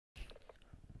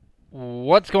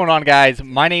What's going on, guys?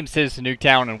 My name's Citizen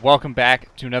Nuketown, and welcome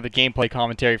back to another gameplay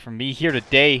commentary from me here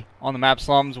today on the map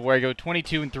Slums, where I go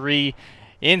 22-3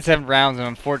 in 7 rounds and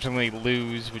unfortunately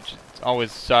lose, which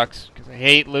always sucks because I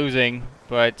hate losing.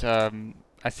 But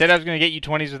I said I was going to get you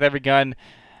 20s with every gun,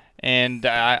 and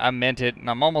I meant it. And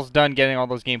I'm almost done getting all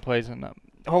those gameplays, and I'm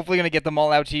hopefully going to get them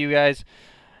all out to you guys.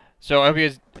 So I hope you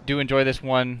guys do enjoy this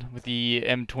one with the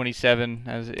M27,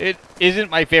 as it isn't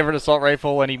my favorite assault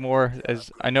rifle anymore,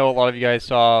 as I know a lot of you guys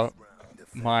saw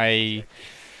my,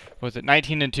 was it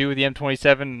 19-2 with the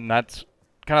M27, and that's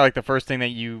kind of like the first thing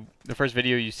that the first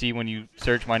video you see when you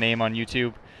search my name on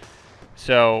YouTube.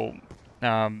 So,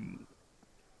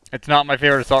 it's not my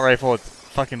favorite assault rifle. It's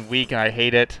fucking weak and I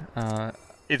hate it.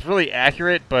 It's really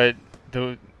accurate, but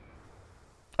the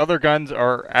other guns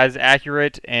are as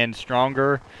accurate and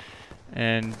stronger,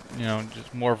 and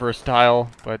just more versatile.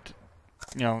 But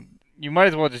you might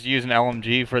as well just use an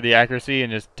LMG for the accuracy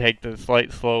and just take the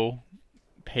slight slow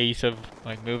pace of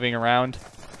like moving around,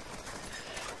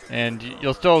 and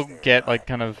you'll still get like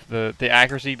kind of the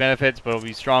accuracy benefits, but it'll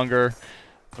be stronger,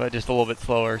 but just a little bit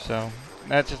slower. So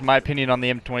that's just my opinion on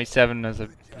the M27, as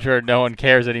I'm sure no one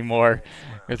cares anymore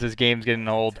because this game's getting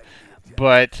old.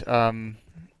 But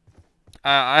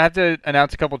I have to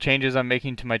announce a couple changes I'm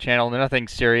making to my channel. They're nothing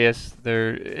serious.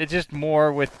 It's just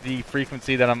more with the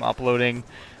frequency that I'm uploading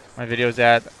my videos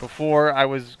at. Before, I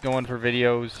was going for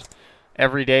videos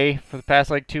every day for the past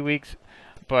like 2 weeks,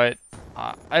 but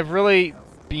I've really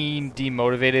been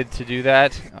demotivated to do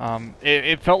that.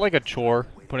 It felt like a chore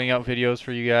putting out videos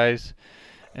for you guys,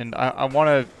 and I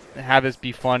want to have this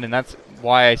be fun, and that's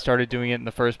why I started doing it in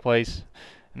the first place.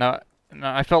 Now,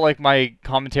 I felt like my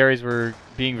commentaries were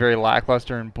being very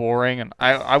lackluster and boring, and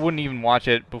I wouldn't even watch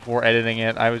it before editing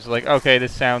it. I was like, okay,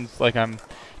 this sounds like I'm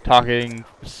talking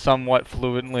somewhat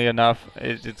fluently enough.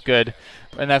 It's good.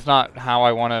 And that's not how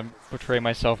I want to portray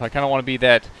myself. I kind of want to be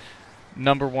that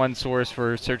 #1 source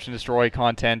for search and destroy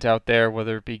content out there,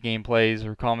 whether it be gameplays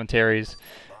or commentaries.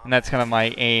 And that's kind of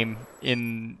my aim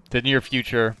in the near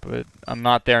future, but I'm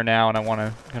not there now, and I want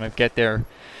to kind of get there.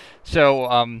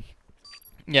 So,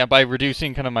 yeah, by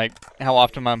reducing kind of how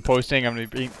often I'm posting, I'm going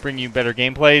to bring you better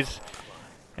gameplays,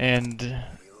 and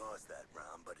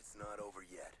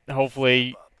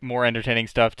hopefully more entertaining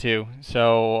stuff too.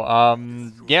 So,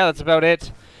 yeah, that's about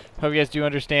it. Hope you guys do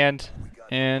understand.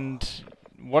 And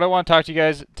what I want to talk to you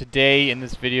guys today in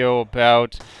this video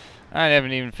about, I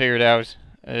haven't even figured out.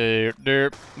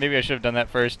 Maybe I should have done that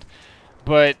first.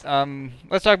 But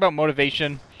let's talk about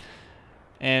motivation.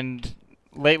 And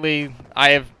lately,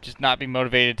 I have just not been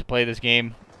motivated to play this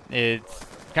game. It's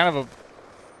kind of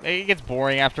it gets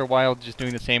boring after a while, just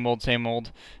doing the same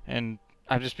old, and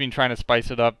I've just been trying to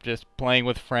spice it up, just playing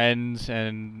with friends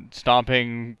and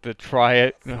stomping the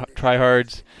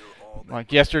tryhards.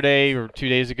 Like yesterday or 2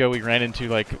 days ago, we ran into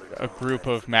like a group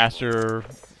of Master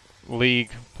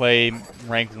League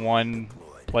rank 1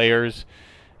 players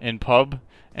in pub,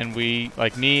 and me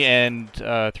and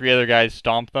 3 other guys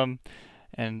stomped them.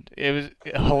 And it was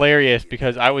hilarious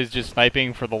because I was just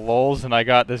sniping for the lulz, and I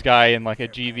got this guy in like a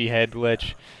GV head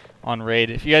glitch on raid.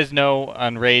 If you guys know,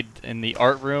 on raid in the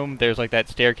art room, there's like that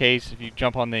staircase. If you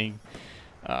jump on the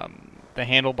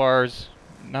handlebars,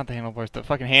 not the handlebars, the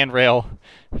fucking handrail.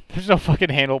 There's no fucking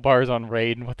handlebars on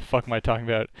raid. What the fuck am I talking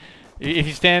about? If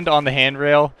you stand on the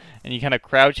handrail and you kind of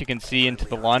crouch, you can see into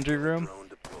the laundry room.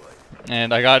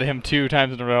 And I got him 2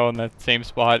 times in a row in that same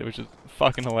spot, which is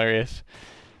fucking hilarious.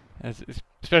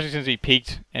 Especially since he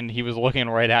peeked and he was looking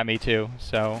right at me too.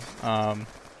 So,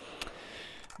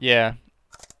 yeah,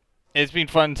 it's been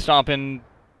fun stomping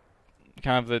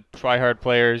kind of the tryhard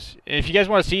players. If you guys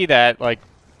want to see that, like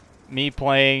me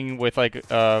playing with like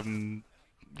kind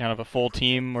of a full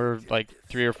team or like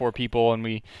 3 or 4 people, and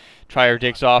we try our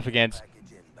dicks off against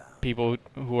people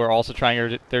who are also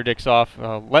trying their dicks off,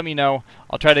 let me know.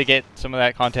 I'll try to get some of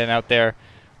that content out there.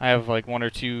 I have like 1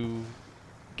 or 2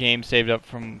 games saved up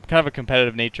from kind of a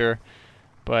competitive nature,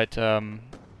 but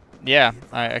yeah,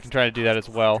 I can try to do that as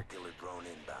well.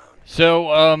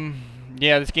 So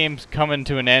yeah, this game's coming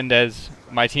to an end as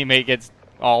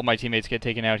all my teammates get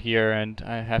taken out here, and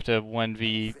I have to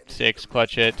 1v6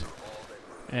 clutch it.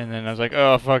 And then I was like,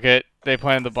 oh fuck it, they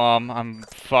planted the bomb, I'm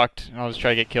fucked. I'll just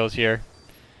try to get kills here.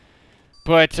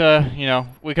 But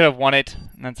we could have won it,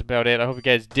 and that's about it. I hope you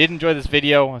guys did enjoy this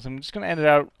video, so I'm just gonna end it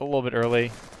out a little bit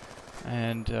early.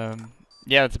 And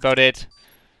yeah, that's about it.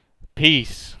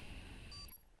 Peace.